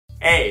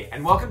Hey,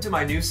 and welcome to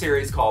my new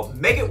series called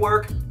Make It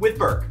Work with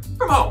Berk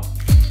from home.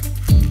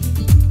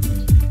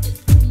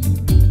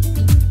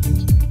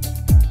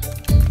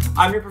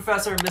 I'm your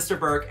professor, Mr.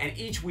 Berk, and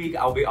each week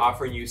I'll be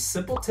offering you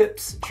simple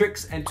tips,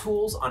 tricks, and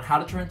tools on how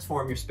to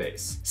transform your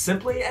space.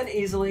 Simply and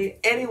easily,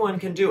 anyone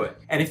can do it.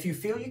 And if you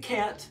feel you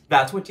can't,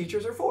 that's what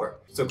teachers are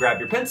for. So grab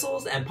your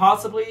pencils and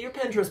possibly your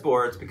Pinterest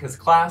boards because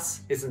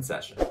class is in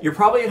session. You're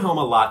probably at home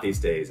a lot these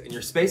days, and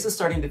your space is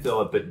starting to feel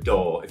a bit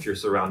dull if your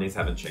surroundings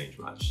haven't changed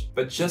much.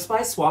 But just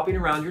by swapping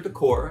around your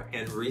decor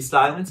and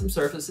restyling some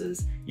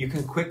surfaces, you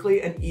can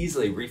quickly and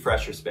easily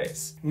refresh your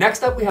space.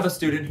 Next up, we have a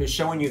student who's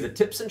showing you the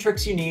tips and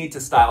tricks you need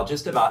to style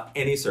just about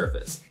any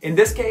surface. In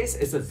this case,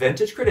 it's a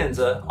vintage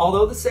Credenza,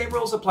 although the same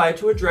rules apply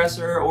to a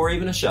dresser or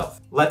even a shelf.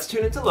 Let's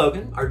tune into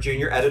Logan, our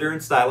junior editor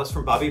and stylist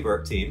from Bobby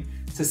Berk team,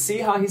 to see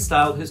how he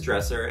styled his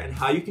dresser and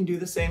how you can do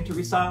the same to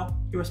restyle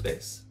your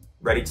space.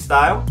 Ready to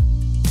style?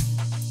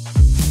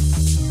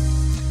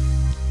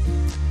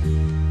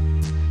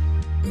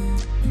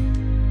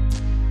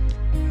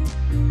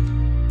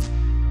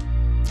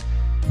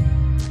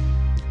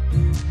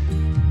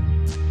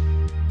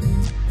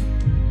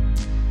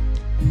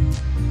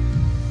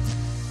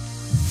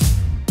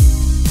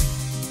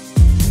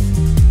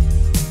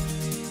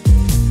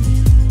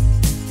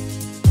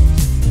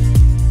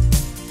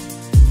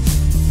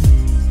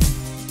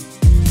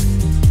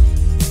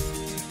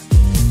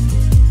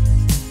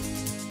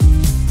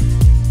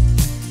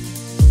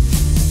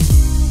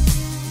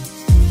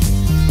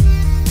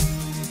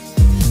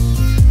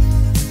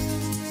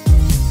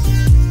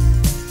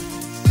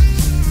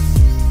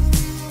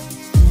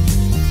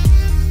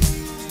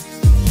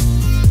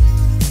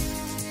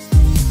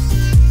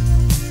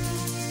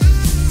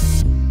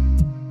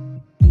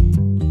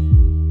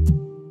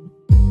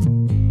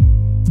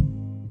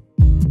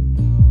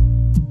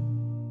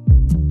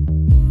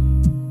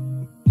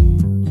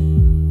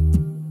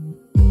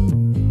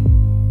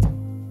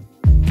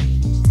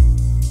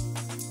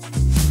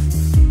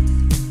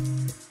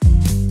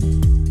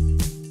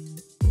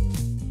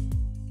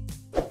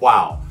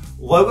 Wow,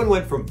 Logan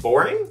went from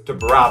boring to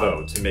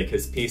bravo to make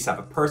his piece have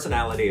a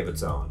personality of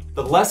its own.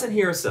 The lesson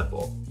here is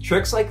simple.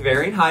 Tricks like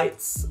varying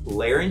heights,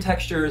 layering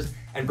textures,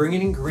 and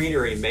bringing in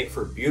greenery make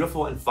for a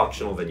beautiful and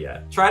functional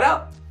vignette. Try it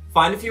out.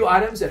 Find a few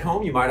items at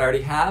home you might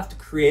already have to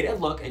create a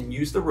look and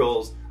use the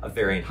rules of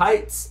varying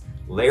heights,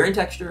 layering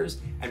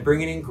textures, and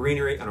bringing in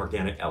greenery and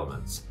organic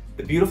elements.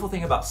 The beautiful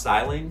thing about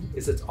styling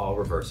is it's all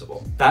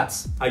reversible.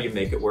 That's how you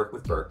make it work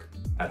with Berk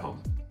at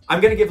home.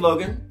 I'm gonna give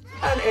Logan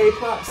an A+. Is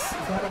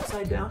that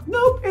upside down?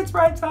 Nope, it's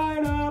right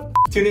side up.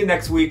 Tune in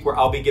next week where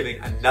I'll be giving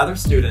another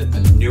student a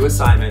new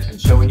assignment and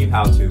showing you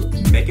how to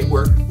make it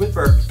work with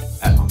Berk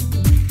at home.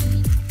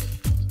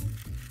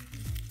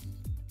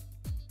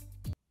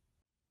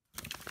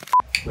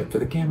 Wait for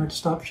the camera to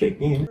stop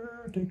shaking.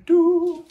 Take two.